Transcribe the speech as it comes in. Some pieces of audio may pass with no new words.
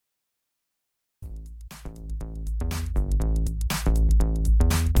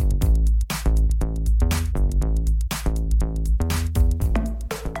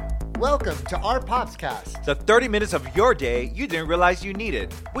Welcome to our Popscast. The 30 minutes of your day you didn't realize you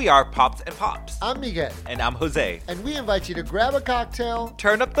needed. We are Pops and Pops. I'm Miguel. And I'm Jose. And we invite you to grab a cocktail,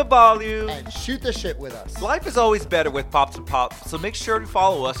 Turn up the volume, and shoot the shit with us. Life is always better with Pops and Pops, so make sure to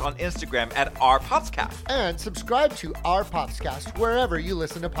follow us on Instagram at our Popscast. And subscribe to our Popscast wherever you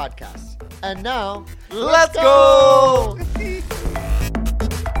listen to podcasts. And now, let's go!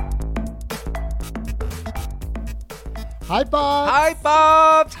 Hi, Bob. Hi,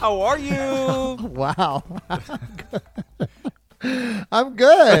 Pops. How are you? Wow. I'm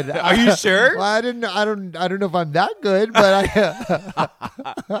good. Are you sure? Well, I don't know if I'm that good, but I.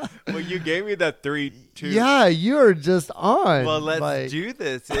 Well, you gave me the 3, 2. Yeah, you're just on. Well, let's do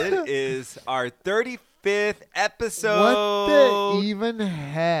this. It is our 35th episode. What the even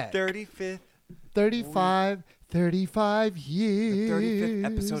heck? 35th. 35 years. The 35th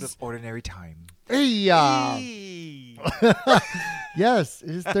episode of Ordinary Time. Hey, yes, it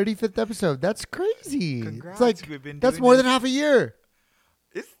is 35th episode. That's crazy. Congrats. It's like that's more than half a year.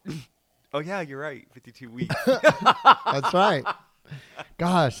 Oh yeah, you're right. 52 weeks. That's right.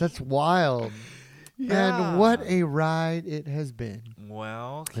 Gosh, that's wild. Yeah. And what a ride it has been.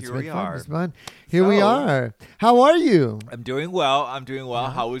 Well, It's here been we fun. are. It's fun. Here we are. How are you? I'm doing well.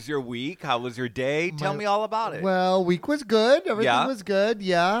 How was your week? How was your day? Tell me all about it. Well, week was good. Everything Yeah? was good.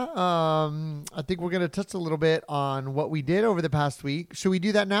 Yeah. I think we're going to touch a little bit on what we did over the past week. Should we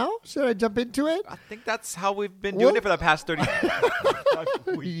do that now? Should I jump into it? I think that's how we've been doing it for the past 30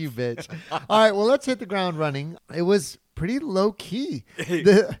 weeks. You bitch. All right. Well, let's hit the ground running. It was pretty low key.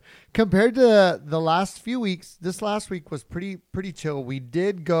 Compared to the last few weeks, this last week was pretty chill. We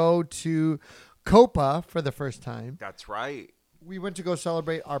did go to Copa for the first time. That's right. We went to go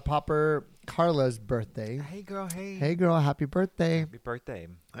celebrate our popper Carla's birthday. Hey, girl. Hey. Hey, girl. Happy birthday. Happy birthday.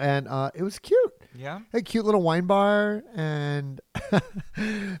 And it was cute. Yeah? A cute little wine bar. And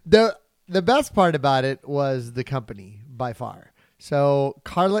the best part about it was the company by far. So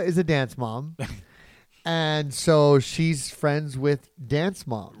Carla is a dance mom. And so she's friends with dance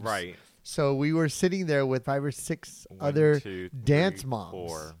moms. Right. So we were sitting there with 5 or 6 other dance moms.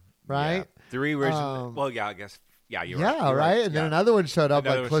 4. Right? Yeah. 3 original. Well, yeah, I guess. Yeah, you're right. Yeah, You're right? And then another one showed up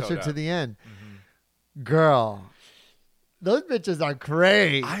like closer to the end. Mm-hmm. Girl, those bitches are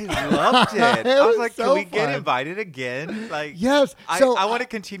crazy. I loved it. I was like, so can we get fun. invited again? Like, yes. So I want to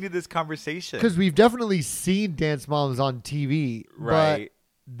continue this conversation. Because we've definitely seen dance moms on TV. Right.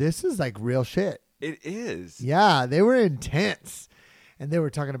 But this is like real shit. It is. Yeah, they were intense. And they were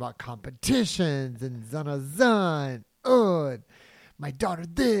talking about competitions and and and my daughter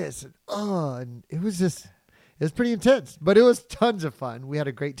this and it was pretty intense, but it was tons of fun. We had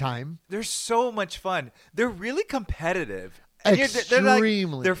a great time. They're so much fun. They're really competitive.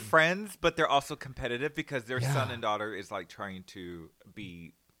 Extremely. They're friends, but they're also competitive because their son and daughter is like trying to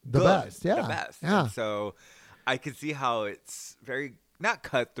be the best. Yeah. The best. Yeah. And so I can see how it's very not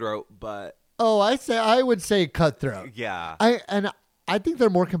cutthroat, but I would say cutthroat. yeah. I think they're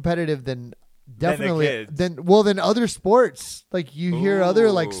more competitive than definitely than than other sports. Like you hear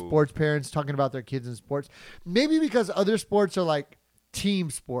other like sports parents talking about their kids in sports. Maybe because other sports are like team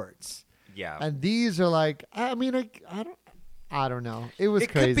sports. Yeah. And these are like I don't know. It was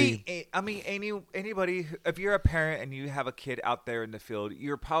crazy. Could be anybody if you're a parent and you have a kid out there in the field,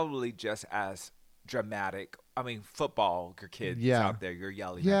 you're probably just as dramatic. I mean, football, your kids out there, you're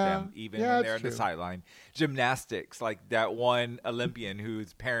yelling at them, even when they're on the sideline. Gymnastics, like that one Olympian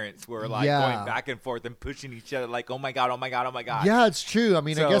whose parents were like going back and forth and pushing each other, like, oh my god, oh my god, oh my god. Yeah, it's true. I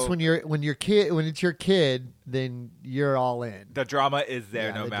mean, I guess when it's your kid, then you're all in. The drama is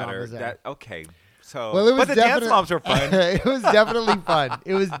there, no matter that. Okay, so but the dance moms were fun. It was definitely fun.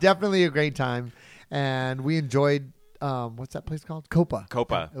 It was definitely a great time, and we enjoyed. What's that place called? Copa.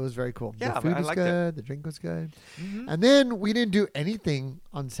 Copa. It was very cool. Yeah, the food was good. The drink was good. Mm-hmm. And then we didn't do anything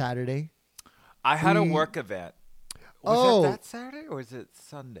on Saturday. I had a work event. Was it that Saturday or was it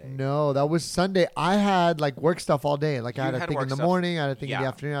Sunday? No, that was Sunday. I had like work stuff all day. Like I had a thing in the morning, I had a thing in the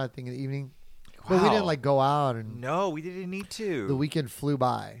afternoon, I had a thing in the evening. Wow. But we didn't like go out and no, we didn't need to. The weekend flew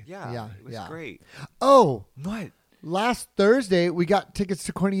by. Yeah. It was great. Oh. What? Last Thursday we got tickets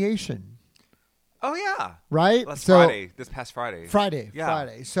to Corneation. Oh, yeah. Right? Friday. This past Friday. Friday.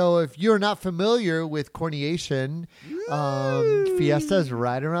 So if you're not familiar with Corneation, Fiesta is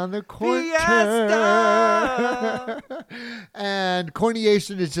right around the corner. Fiesta! And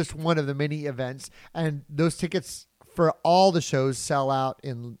Corneation is just one of the many events. And those tickets for all the shows sell out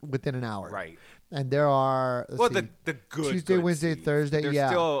within an hour. Right. And there are, the good Tuesday, Wednesday, seats. Thursday. There's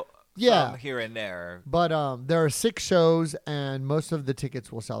still from here and there. But there are 6 shows, and most of the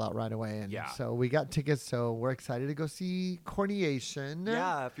tickets will sell out right away. And so we got tickets, so we're excited to go see Corneation.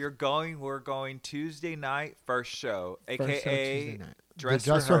 Yeah, if you're going, we're going Tuesday night, first show, a.k.a. Dress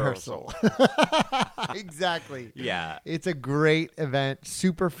rehearsal. Exactly. Yeah. It's a great event,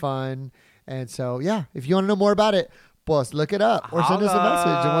 super fun. And so, if you want to know more about it, boss, look it up or send us a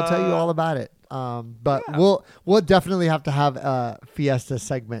message and we'll tell you all about it. But we'll definitely have to have a Fiesta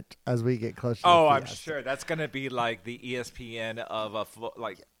segment as we get closer. Oh, I'm sure that's gonna be like the ESPN of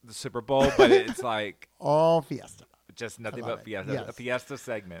like the Super Bowl, but it's like all Fiesta, just nothing but Fiesta. Yes. A Fiesta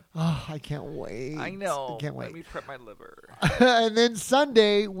segment. Oh, I can't wait. I know. I can't wait. Let me prep my liver. And then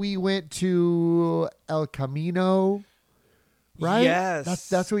Sunday we went to El Camino. Right? Yes.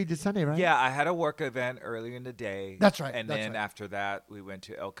 That's what we did Sunday, right? Yeah, I had a work event earlier in the day. That's right. And then after that, we went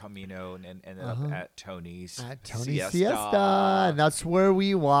to El Camino and ended up at Tony's. At Tony's Siesta. And that's where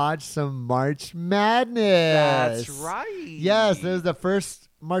we watched some March Madness. That's right. Yes, this is the first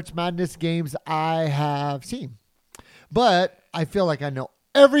March Madness games I have seen. But I feel like I know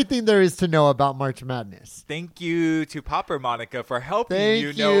everything there is to know about March Madness. Thank you to Popper Monica for helping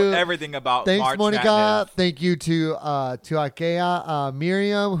you know everything about March Monica. Madness. Thank you to Ikea,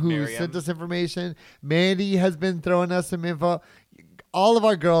 Miriam, who sent us information. Mandy has been throwing us some info. All of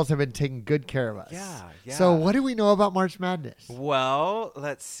our girls have been taking good care of us. Yeah. So what do we know about March Madness? Well,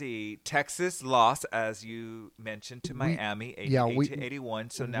 let's see. Texas lost, as you mentioned, to Miami,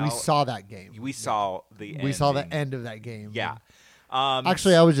 88-81. So now we saw that game. We saw the end. We saw the end of that game. Yeah.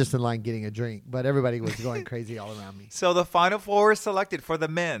 Actually, I was just in line getting a drink, but everybody was going crazy all around me. So the Final Four is selected for the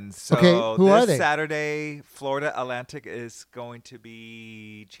men's. So who are they? Saturday, Florida Atlantic is going to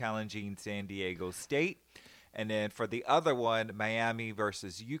be challenging San Diego State. And then for the other one, Miami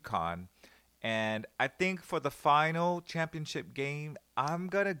versus UConn. And I think for the final championship game, I'm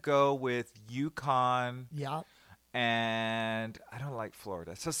going to go with UConn. Yeah. And I don't like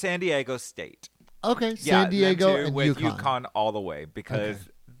Florida. So San Diego State. Okay, San Diego and with UConn. UConn all the way because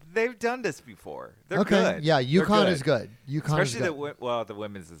they've done this before. They're good. Yeah, UConn is good. Especially the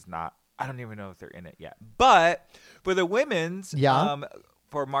women's is not. I don't even know if they're in it yet. But for the women's,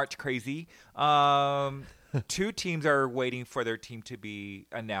 for March Crazy, 2 teams are waiting for their team to be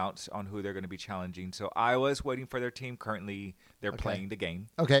announced on who they're going to be challenging. So Iowa's waiting for their team. Currently, they're playing the game.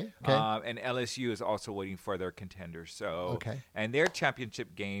 Okay. And LSU is also waiting for their contenders. So, and their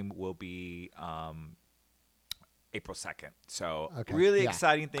championship game will be April 2nd. So really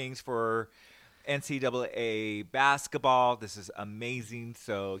exciting things for NCAA basketball. This is amazing.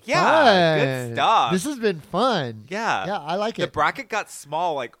 So good stuff. This has been fun. Yeah, I like it. The bracket got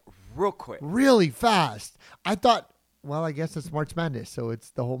small like real quick, really fast. I thought, well, I guess it's March Madness, so it's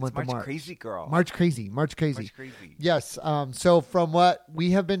the whole month of March. Crazy, girl. March crazy. Yes. So from what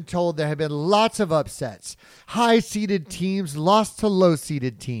we have been told, there have been lots of upsets. High-seeded teams lost to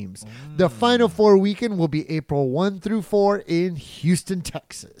low-seeded teams. The Final Four weekend will be April 1 through 4 in Houston,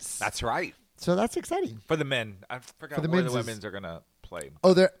 Texas. That's right. So that's exciting. For the men. I forgot where the women's are going to play.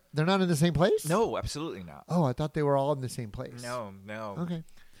 Oh, they're not in the same place? No, absolutely not. Oh, I thought they were all in the same place. No. Okay.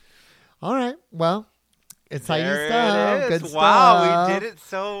 All right. Well, exciting there stuff. It is. Good stuff. Wow, we did it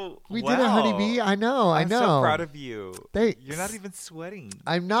so We did it, honeybee. I know. I'm so proud of you. Thanks. You're not even sweating.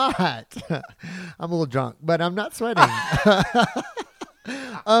 I'm not. I'm a little drunk, but I'm not sweating.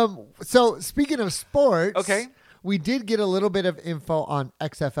 So speaking of sports, we did get a little bit of info on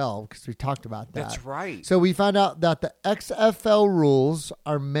XFL because we talked about that. That's right. So we found out that the XFL rules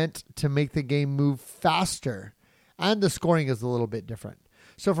are meant to make the game move faster, and the scoring is a little bit different.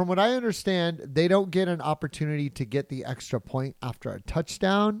 So from what I understand, they don't get an opportunity to get the extra point after a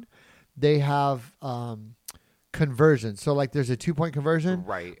touchdown. They have conversion. So like there's a 2-point conversion.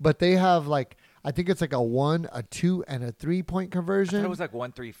 Right. But they have like, I think it's like a 1, a 2, and a 3-point conversion. I thought it was like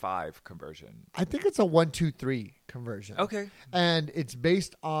 1-3-5 conversion. I think it's a 1-2-3 conversion. Okay. And it's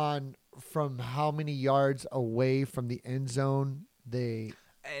based on from how many yards away from the end zone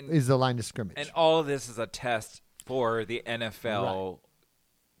is the line of scrimmage. And all of this is a test for the NFL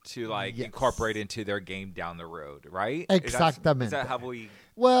to incorporate into their game down the road, right? Exactamente. Is that how we?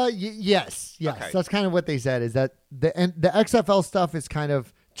 Well, yes. Okay. That's kind of what they said. Is that the XFL stuff is kind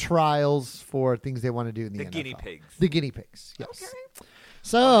of trials for things they want to do in the NFL. Guinea pigs. The guinea pigs. Yes. Okay.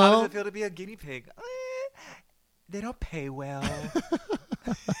 So how does it feel to be a guinea pig? They don't pay well.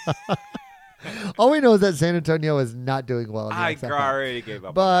 All we know is that San Antonio is not doing well. I already gave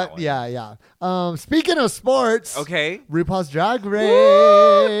up. But on that one. Speaking of sports, RuPaul's Drag Race.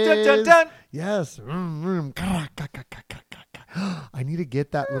 Woo! Dun, dun, dun. Yes. I need to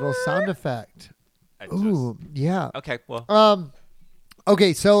get that little sound effect. Ooh, yeah. Okay. Well.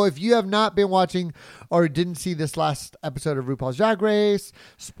 Okay, so if you have not been watching or didn't see this last episode of RuPaul's Drag Race,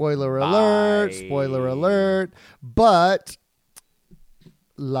 spoiler alert, but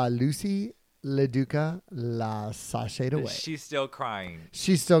La Lucy LaDuca La sashayed away. She's still crying.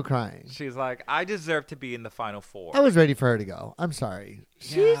 She's like, I deserve to be in the final 4. I was ready for her to go. I'm sorry.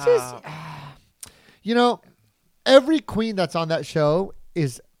 She's just, every queen that's on that show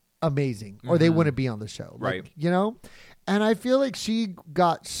is amazing, or they wouldn't be on the show. Right. And I feel like she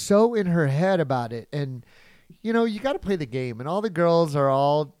got so in her head about it. And, you got to play the game. And all the girls are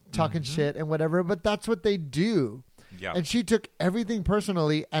all talking shit and whatever, but that's what they do. Yeah. And she took everything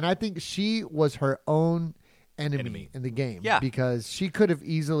personally. And I think she was her own enemy in the game. Yeah. Because she could have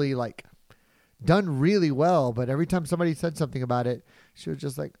easily, done really well. But every time somebody said something about it, she was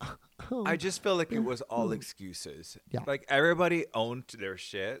just like, oh. I just feel like it was all excuses. Yeah. Like, everybody owned their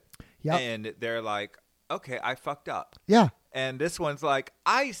shit. Yeah. And they're like, okay, I fucked up. Yeah. And this one's like,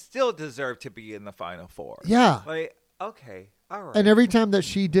 I still deserve to be in the final 4. Yeah. Like, okay, all right. And every time that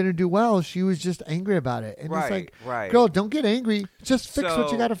she didn't do well, she was just angry about it. And it's like, girl, don't get angry. Just fix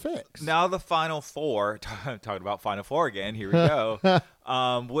what you got to fix. Now the final 4, talking about final 4 again, here we go,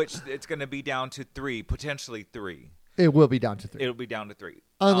 which it's going to be down to 3, potentially 3. It will be down to 3. It'll be down to 3.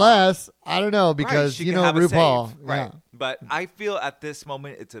 Unless, I don't know, because, RuPaul. Right. Yeah. But I feel at this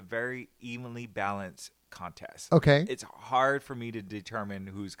moment, it's a very evenly balanced contest. Okay. It's hard for me to determine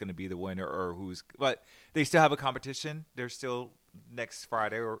who's going to be the winner or but they still have a competition. They're still next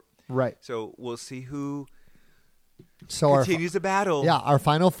Friday. Right. So we'll see who continues the battle. Yeah. Our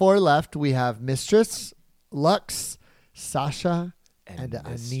final 4 left. We have Mistress, Lux, Sasha, and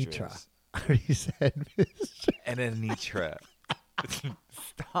Anitra. I already said Mistress. And Anitra.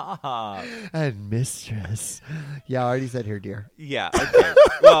 Stop. And Mistress. Yeah, I already said here, dear. Yeah. Okay.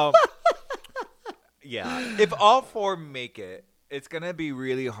 Well, yeah. If all 4 make it, it's going to be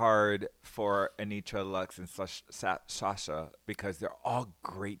really hard for Anitra, Lux, and Sasha because they're all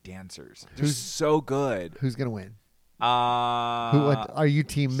great dancers. They're so good. Who's going to win? Are you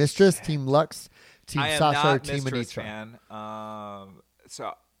Team Mistress, Team Lux, Team Sasha, or Team Mistress Anitra? Fan.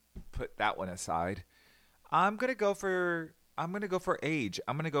 So put that one aside. I'm gonna go for age.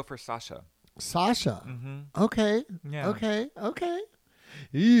 I'm gonna go for Sasha. Sasha. Mm-hmm. Okay. Yeah. Okay.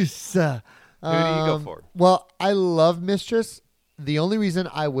 Yes. Who do you go for? Well, I love Mistress. The only reason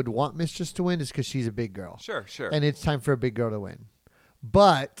I would want Mistress to win is because she's a big girl. Sure. And it's time for a big girl to win.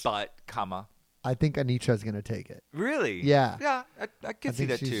 But, I think Anitra's going to take it. Really? Yeah. Yeah, I can see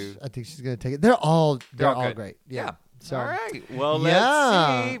that too. I think she's going to take it. They're all great. Yeah. So, all right. Well, let's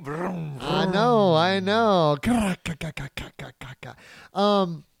see. I know.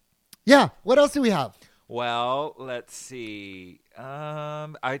 Yeah. What else do we have? Well, let's see.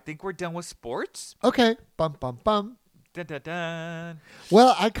 I think we're done with sports. Okay. Bum, bum, bum. Dun, dun, dun.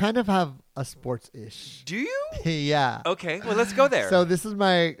 Well, I kind of have a sports-ish. Do you? Yeah. Okay. Well, let's go there. So this is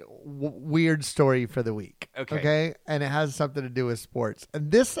my weird story for the week. Okay. And it has something to do with sports.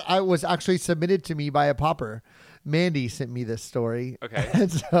 And this was actually submitted to me by a popper. Mandy sent me this story. Okay. And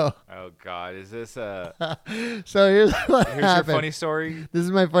so. Oh God, is this a? So here's what happened. Your funny story. This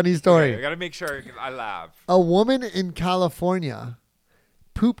is my funny story. Okay, I gotta make sure I laugh. A woman in California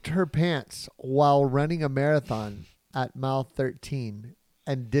pooped her pants while running a marathon at mile 13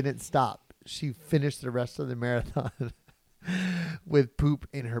 and didn't stop. She finished the rest of the marathon with poop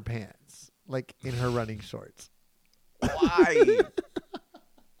in her pants, like in her running shorts. Why?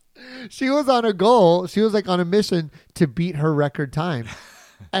 She was on a goal. She was on a mission to beat her record time.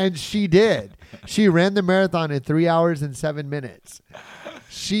 And she did. She ran the marathon in 3 hours and 7 minutes.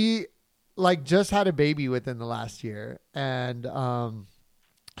 She just had a baby within the last year. And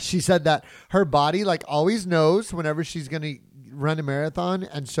she said that her body always knows whenever she's going to run a marathon.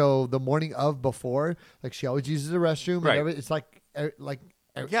 And so the morning of before, she always uses the restroom. Right. It's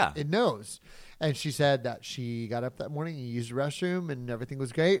it knows. And she said that she got up that morning and used the restroom and everything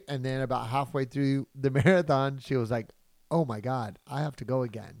was great. And then about halfway through the marathon, she was like, oh my God, I have to go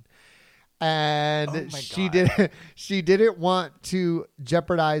again. And she didn't want to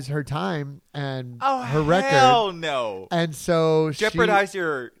jeopardize her time and her record. Hell no. And so jeopardize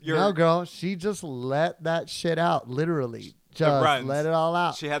your No, girl, she just let that shit out, literally. Just let it all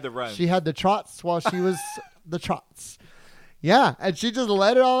out. She had the runs. She had the trots while she was the trots. Yeah, and she just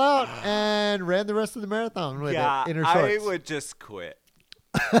let it all out and ran the rest of the marathon with it in her shorts. I would just quit.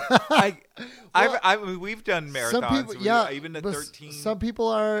 We've done marathons. Some people, even the 13. Some people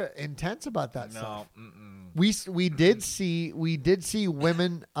are intense about that stuff. We did see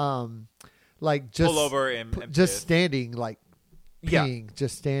women just pull over and just standing peeing,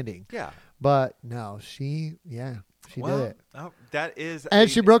 just standing. Yeah. But no, she She did it. Oh, that is, and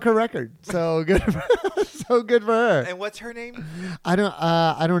she broke her record. So good, so good for her. And what's her name? I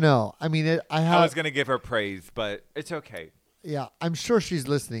don't know. I mean, I was gonna give her praise, but it's okay. Yeah, I'm sure she's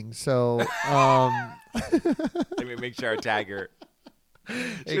listening. So let me make sure I tag her.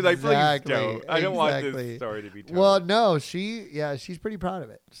 She's like, please don't. I don't want this story to be told. Well, no, she's pretty proud of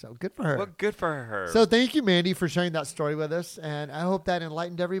it. So good for her. Well, good for her. So thank you, Mandy, for sharing that story with us, and I hope that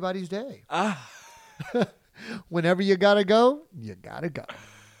enlightened everybody's day. Whenever you gotta go, you gotta go.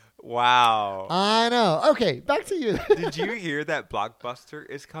 Wow. I know. Okay, back to you. Did you hear that Blockbuster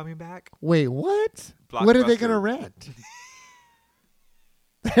is coming back? What? What are they gonna rent?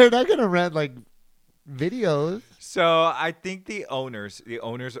 They're not gonna rent like videos. So I think the owners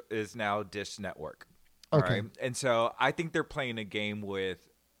is now Dish Network. Okay. Right? And so I think they're playing a game with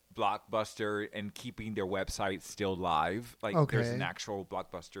Blockbuster and keeping their website still live. Like there's an actual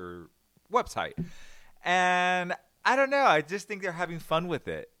Blockbuster website. And I don't know. I just think they're having fun with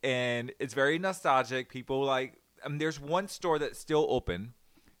it. And it's very nostalgic. People there's one store that's still open.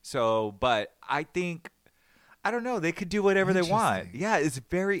 So, but I think, I don't know. They could do whatever they want. Yeah, it's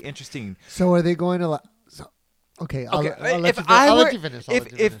very interesting. So are they going to... I'll let you finish.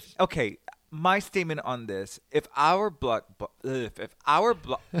 Okay, my statement on this: if our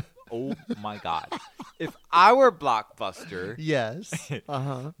oh my God, if our Blockbuster, yes,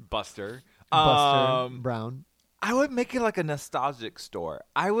 Buster Brown, I would make it like a nostalgic store.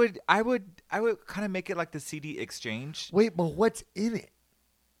 I would kind of make it like the CD exchange. Wait, but what's in it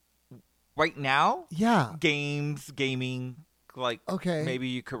right now? Yeah, games, gaming. Maybe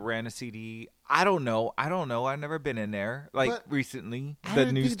you could rent a CD. I don't know. I've never been in there recently. I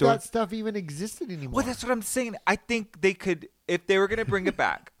don't think that stuff even existed anymore. Well, that's what I'm saying. I think they could, if they were going to bring it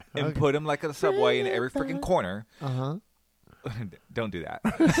back and put them like a Subway in every freaking corner. Don't do that.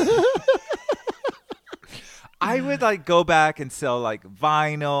 I would go back and sell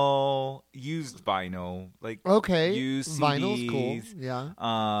vinyl, used vinyl, used CDs. Vinyl's cool.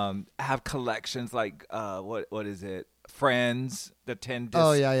 Yeah. Have collections what is it? Friends, the 10 disc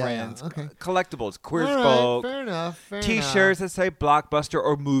Friends, Okay. Collectibles, Queer Spoke, Spoke, fair enough. T-shirts that say Blockbuster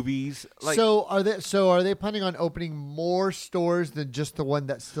or movies. So are they planning on opening more stores than just the one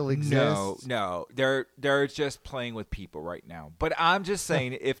that still exists? No, they're just playing with people right now. But I'm just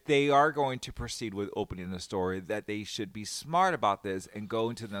saying, if they are going to proceed with opening the store, that they should be smart about this and go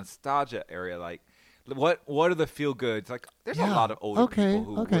into the nostalgia area. What are the feel goods? There's a lot of older people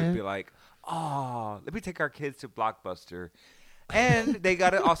who would be like, oh, let me take our kids to Blockbuster. And they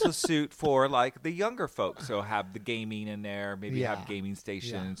got to also suit for the younger folks. So have the gaming in there, maybe have gaming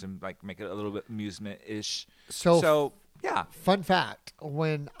stations and make it a little bit amusement-ish. So yeah. Fun fact,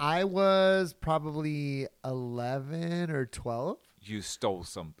 when I was probably 11 or 12. You stole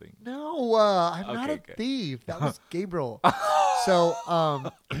something. No, I'm not a thief. That was Gabriel.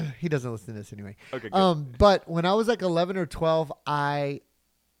 So he doesn't listen to this anyway. Okay, good. But when I was 11 or 12, I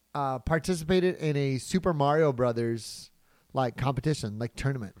participated in a Super Mario Brothers competition,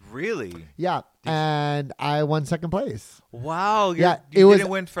 tournament. Really? Yeah, and I won second place. Wow! You didn't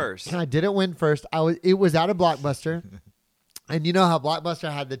win first. I didn't win first. It was at a Blockbuster, and you know how Blockbuster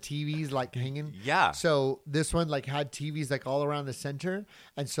had the TVs hanging. Yeah. So this one had TVs all around the center,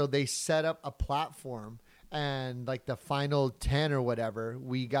 and so they set up a platform. And the final 10 or whatever,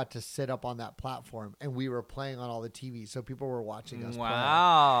 we got to sit up on that platform and we were playing on all the TVs. So people were watching us.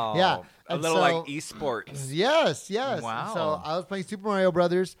 Wow. Play. Yeah. A little esports. Yes. Wow. So I was playing Super Mario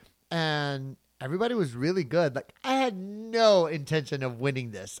Brothers and everybody was really good. I had no intention of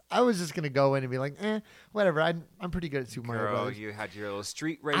winning this. I was just going to go in and be whatever. I'm pretty good at Super Mario Brothers. You had your little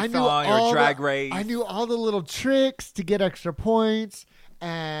street race on, your drag race. I knew all the little tricks to get extra points.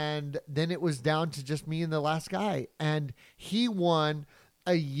 And then it was down to just me and the last guy. And he won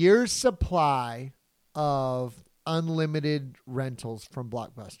a year's supply of unlimited rentals from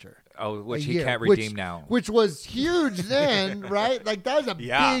Blockbuster. Oh, which he can't redeem now. Which was huge then, right? That was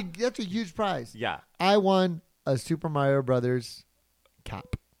that's a huge prize. Yeah. I won a Super Mario Brothers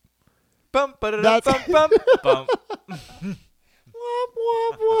cap. Bum, bum, bum, bum.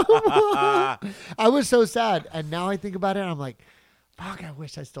 I was so sad. And now I think about it, I'm like, fuck, I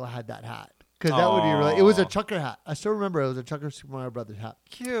wish I still had that hat. Because that would be really... It was a Chucker hat. I still remember it was a Chucker Super Mario Brothers hat.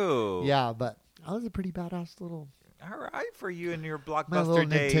 Cute. Yeah, but I was a pretty badass little... All right, for you and your Blockbuster my little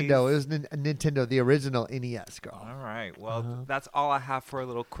days. Nintendo. It was a Nintendo, the original NES, girl. All right. Well, that's all I have for a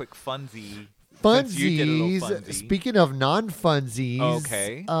little quick funsie. Funsies. Speaking of non-funsies.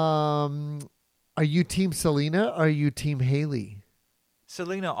 Okay. Are you Team Selena or are you Team Haley?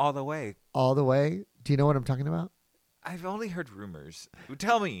 Selena all the way. All the way? Do you know what I'm talking about? I've only heard rumors.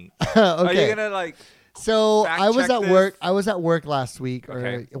 Tell me. Okay. Are you going to So Fact I was check at this. work. I was at work last week or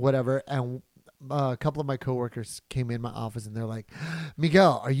Okay. whatever, and a couple of my coworkers came in my office and they're like,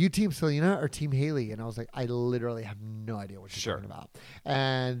 "Miguel, are you Team Selena or Team Haley?" And I was like, "I literally have no idea what you're talking about."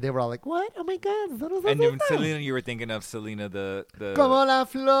 And they were all like, "What? Oh my god!" And then Selena, you were thinking of Selena the Como la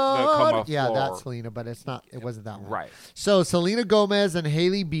flor. Como Yeah, Flor. that's Selena, but it's not. It wasn't that one. Right. So Selena Gomez and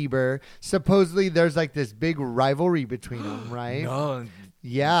Hailey Bieber. Supposedly, there's like this big rivalry between them, right? No.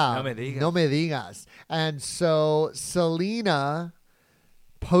 Yeah. No me digas. No me digas. And so Selena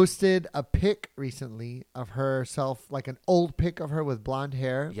posted a pic recently of herself, like an old pic of her with blonde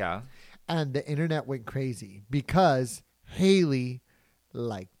hair. Yeah. And the internet went crazy because Hailey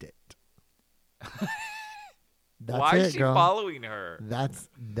liked it. That's Why it, is she girl. following her? That's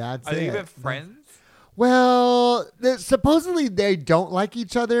Are it. they even friends? Well, supposedly they don't like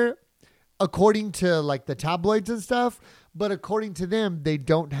each other according to like the tabloids and stuff, but according to them, they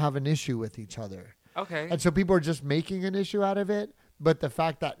don't have an issue with each other. Okay. And so people are just making an issue out of it. But the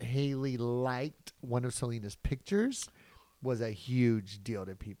fact that Hailey liked one of Selena's pictures was a huge deal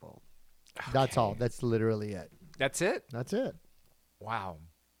to people. Okay. That's all. That's literally it. That's it? That's it. Wow.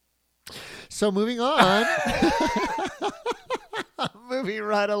 So moving on. Moving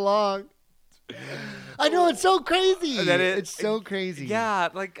right along. I know, it's so crazy. It's so crazy. Yeah,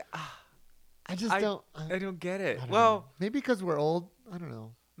 like I just don't. I don't get it. Well, maybe because we're old. I don't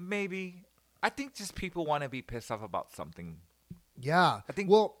know. Maybe. I think just people want to be pissed off about something. Yeah. I think.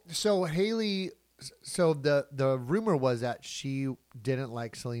 Well, so Hailey. So the rumor was that she didn't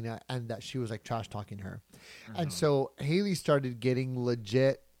like Selena and that she was like trash talking her, and so Hailey started getting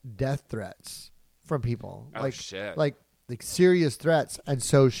legit death threats from people. Oh, shit. Like serious threats, and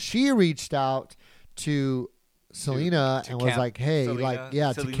so she reached out to Selena and was like, "Hey,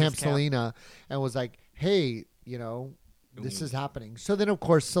 Selena, to Camp Selena," and was like, "Hey, this is happening." So then, of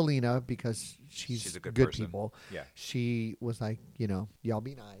course, Selena, because she's a good person. People, yeah, she was like, y'all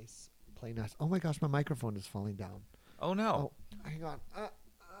be nice, play nice. Oh my gosh, my microphone is falling down. Oh no! Oh, hang on.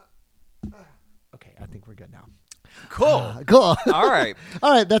 Okay, I think we're good now. Cool. Cool. All right.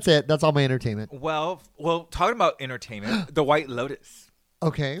 All right. That's it. That's all my entertainment. Well, talking about entertainment, The White Lotus.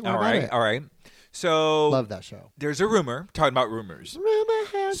 Okay. All right. So love that show. There's a rumor, talking about rumors. Rumor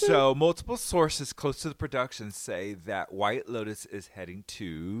has it. Multiple sources close to the production say that White Lotus is heading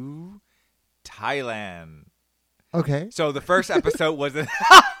to Thailand. Okay. So the first episode wasn't.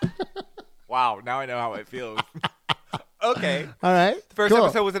 Wow, now I know how it feels. Okay. All right. The first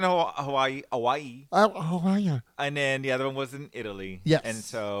episode was in Hawaii. Hawaii. And then the other one was in Italy. Yes. And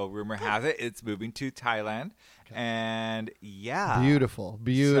so rumor has it, it's moving to Thailand. Okay. And yeah. Beautiful.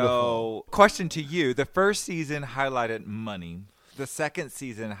 So question to you. The first season highlighted money. The second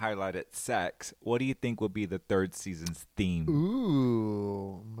season highlighted sex. What do you think will be the third season's theme?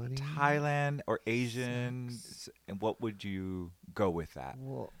 Ooh. Money. Thailand or Asian? And what would you go with that?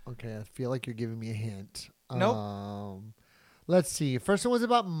 Well, okay. I feel like you're giving me a hint. Nope. Let's see. First one was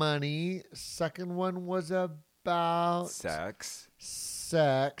about money. Second one was about sex.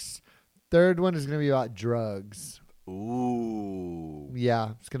 Third one is going to be about drugs. Ooh.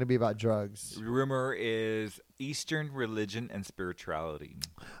 Yeah, it's going to be about drugs. Rumor is Eastern religion and spirituality.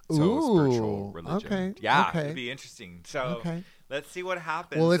 So spiritual religion. Okay. Yeah, okay. It'd be interesting. So let's see what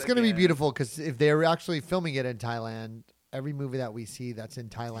happens. Well, it's going to be beautiful because if they're actually filming it in Thailand, every movie that we see that's in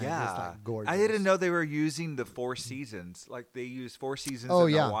Thailand is like gorgeous. I didn't know they were using the 4 seasons. Like they use 4 seasons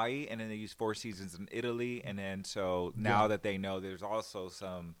in Hawaii, and then they use 4 seasons in Italy, and then so now that they know there's also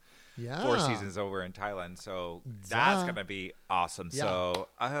some 4 seasons over in Thailand, so that's gonna be awesome. Yeah. So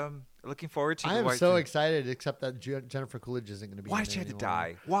I'm looking forward to. I am so excited, except that Jennifer Coolidge isn't going to be. Why did she have to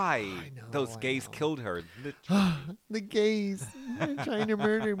die? Why? Those gays killed her. The gays are trying to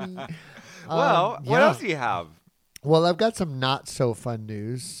murder me. Well, what else do you have? Well, I've got some not so fun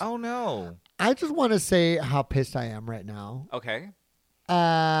news. Oh no! I just want to say how pissed I am right now. Okay.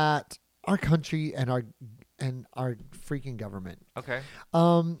 At our country and our freaking government. Okay.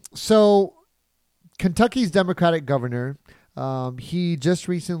 So Kentucky's Democratic governor, he just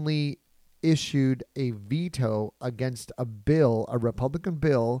recently issued a veto against a Republican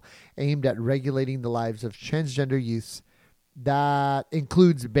bill aimed at regulating the lives of transgender youths. That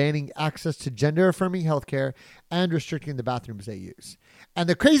includes banning access to gender-affirming healthcare and restricting the bathrooms they use. And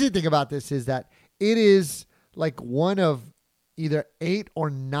the crazy thing about this is that it is like one of either 8 or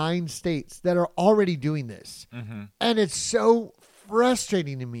 9 states that are already doing this. Mm-hmm. And it's so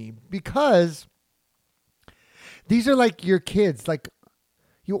frustrating to me because these are like your kids.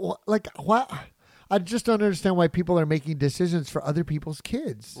 What? I just don't understand why people are making decisions for other people's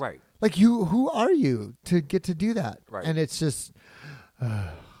kids. Right. Like who are you to get to do that? Right. And it's just,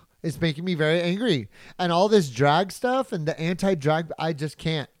 It's making me very angry. And all this drag stuff and the anti-drag, I just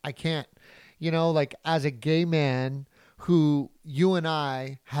can't. I can't. You know, like as a gay man who you and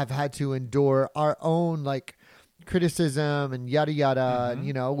I have had to endure our own like criticism and yada yada. And,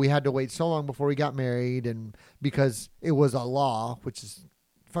 you know, we had to wait so long before we got married, and because it was a law, which is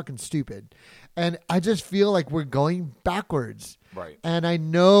fucking stupid. And I just feel like we're going backwards. Right. And I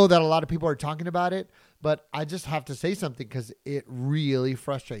know that a lot of people are talking about it, but I just have to say something because it really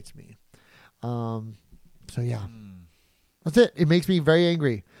frustrates me. So yeah, that's it. It makes me very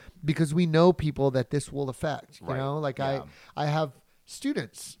angry because we know people that this will affect, you know, like I have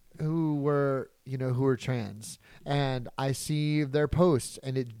students who were trans, and I see their posts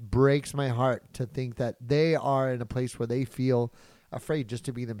and it breaks my heart to think that they are in a place where they feel afraid just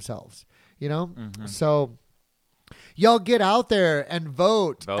to be themselves, you know? So y'all get out there and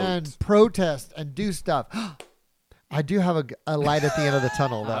vote and protest and do stuff. I do have a light at the end of the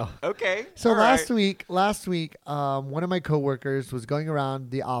tunnel, though. Okay. So last week, one of my coworkers was going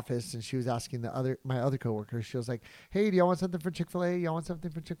around the office, and she was asking my other coworkers. She was like, "Hey, do y'all want something for Chick-fil-A? Y'all want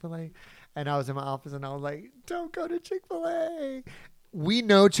something for Chick-fil-A?" And I was in my office, and I was like, "Don't go to Chick-fil-A." We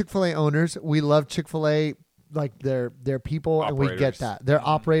know Chick-fil-A owners. We love Chick-fil-A. Like they're people, operators. And we get that. They're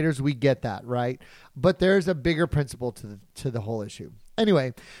operators. We get that, right? But there's a bigger principle to the whole issue.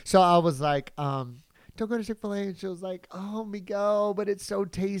 Anyway, so I was like, don't go to Chick-fil-A. And she was like, oh, me go, but it's so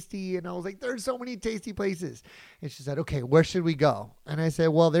tasty. And I was like, there's so many tasty places. And she said, okay, where should we go? And I said,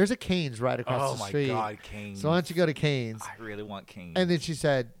 well, there's a Cane's right across the street. Oh, my God, Cane's. So why don't you go to Cane's? I really want Cane's. And then she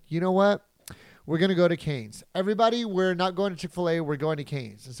said, you know what? We're going to go to Cane's. Everybody, we're not going to Chick-fil-A. We're going to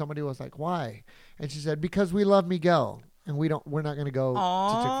Cane's. And somebody was like, why? And she said, because we love Miguel, and we're not going to go to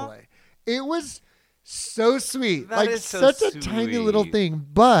Chick-fil-A. It was so sweet. That like is so such sweet. A tiny little thing.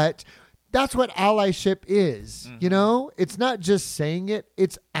 But that's what allyship is. You know, it's not just saying it,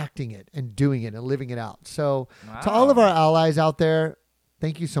 it's acting it and doing it and living it out. So to all of our allies out there,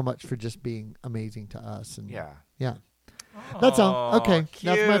 thank you so much for just being amazing to us. And yeah. That's all. Okay.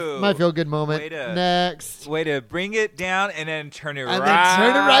 Cute. That's my feel good moment. Next. Way to bring it down and then turn it right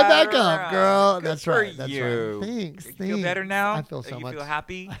back up, girl. Good that's for right. That's you. right. Thanks. You feel better now? I feel so much. You feel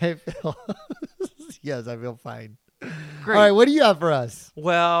happy? I feel yes, I feel fine. Great. All right, what do you have for us?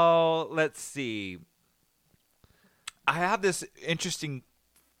 Well, let's see. I have this interesting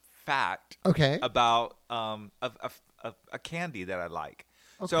fact about a candy that I like.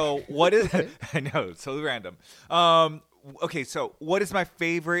 Okay. So what is I know, it's so random. Okay, so what is my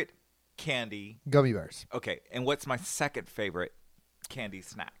favorite candy? Gummy bears. Okay, and what's my second favorite candy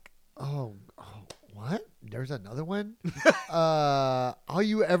snack? Oh, what? There's another one? All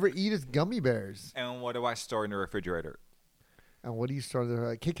you ever eat is gummy bears. And what do I store in the refrigerator? And what do you store in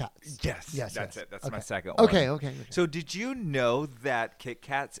the KitKats? Yes, that's it. That's my second one. Okay. So did you know that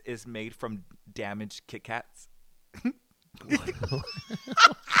KitKats is made from damaged KitKats?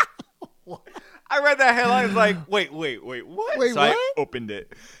 I read that headline. I was like, wait, what? Wait, so what? I opened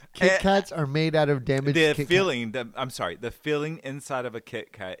it. KitKats are made out of damaged the filling inside of a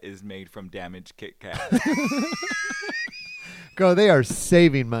KitKat is made from damaged KitKat. Girl, they are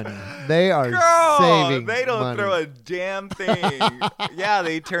saving money. They are saving they don't money. throw a damn thing. Yeah,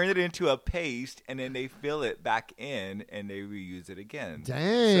 they turn it into a paste, and then they fill it back in, and they reuse it again.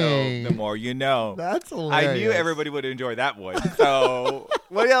 Dang. So the more you know. That's hilarious. I knew everybody would enjoy that one. So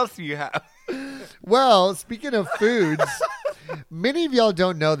what else do you have? Well, speaking of foods, many of y'all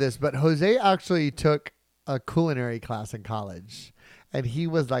don't know this, but Jose actually took a culinary class in college, and he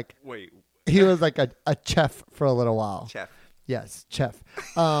was like, he was like a chef for a little while. Chef. Yes, chef.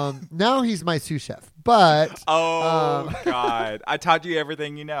 Now he's my sous chef, but God, I taught you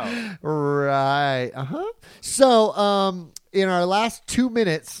everything you know. Right. So, in our last 2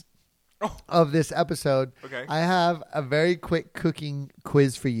 minutes of this episode, I have a very quick cooking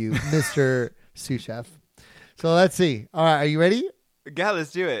quiz for you, Mr. Sous Chef. So let's see. All right, are you ready? Yeah,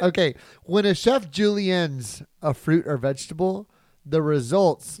 let's do it. Okay. When a chef juliennes a fruit or vegetable, the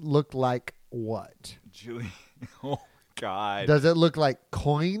results look like what? Oh, God. Does it look like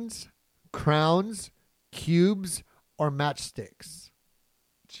coins, crowns, cubes, or matchsticks?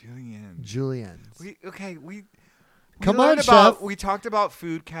 Juliennes. Come on, chef. We talked about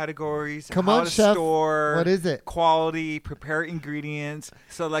food categories. Come how on, to chef. Store, what is it? Quality, prepare ingredients,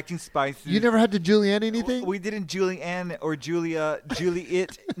 selecting spices. You never had to julienne anything? We didn't julienne or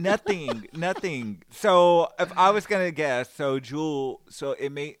Juliet, nothing. So if I was gonna guess, I'll go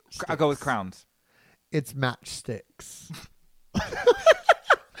with crowns. It's matchsticks.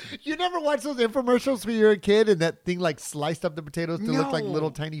 You never watched those infomercials when you were a kid and that thing like sliced up the potatoes to look like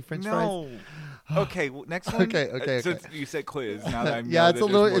little tiny French fries? Okay, next one. Okay. Since you said quiz, now that I know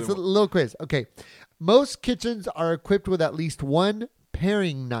it's a little quiz. Okay. Most kitchens are equipped with at least one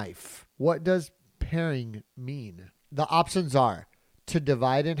paring knife. What does paring mean? The options are to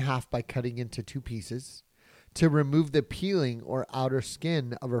divide in half by cutting into 2 pieces, to remove the peeling or outer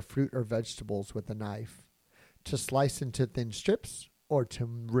skin of a fruit or vegetables with a knife, to slice into thin strips, or to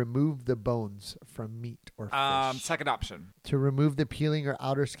remove the bones from meat or fish. Second option. To remove the peeling or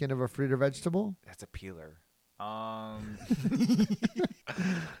outer skin of a fruit or vegetable? That's a peeler. I don't know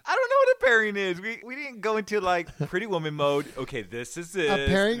what a paring is. We didn't go into like Pretty Woman mode. Okay, this is it. A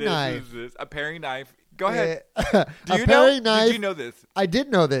paring knife. A paring knife. Go ahead. Do you know? Did you know this? I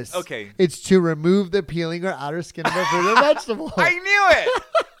did know this. Okay. It's to remove the peeling or outer skin of a fruit or vegetable. I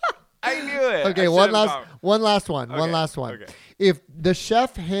knew it. Okay, one last one. Okay.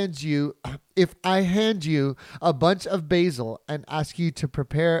 If I hand you a bunch of basil and ask you to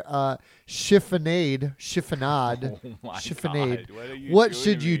prepare a chiffonade, what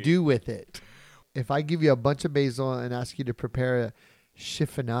should you do with it? If I give you a bunch of basil and ask you to prepare a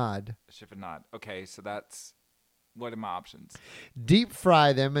chiffonade. Okay, so what are my options? Deep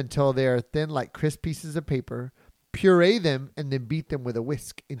fry them until they are thin like crisp pieces of paper. Puree them and then beat them with a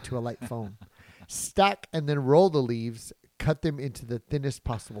whisk into a light foam. Stack and then roll the leaves. Cut them into the thinnest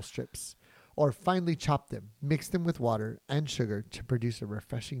possible strips. Or finely chop them. Mix them with water and sugar to produce a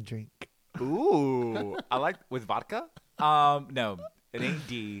refreshing drink. Ooh, I like with vodka. No, it ain't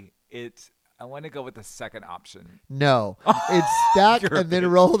D. I want to go with the second option. No, it's stack and then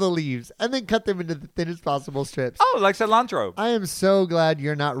roll the leaves and then cut them into the thinnest possible strips. Oh, like cilantro. I am so glad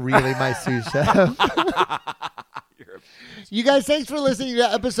you're not really my sous chef. You guys, thanks for listening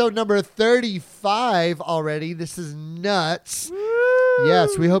to episode number 35 already. This is nuts. Woo!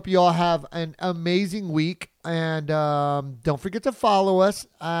 Yes, we hope you all have an amazing week. And don't forget to follow us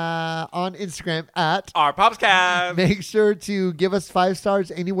on Instagram at our Popscast. Make sure to give us 5 stars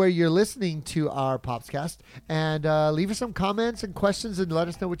anywhere you're listening to our Popscast. And leave us some comments and questions and let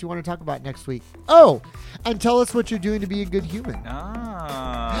us know what you want to talk about next week. Oh, and tell us what you're doing to be a good human.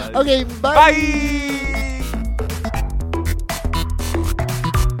 Ah. Okay, bye. Bye.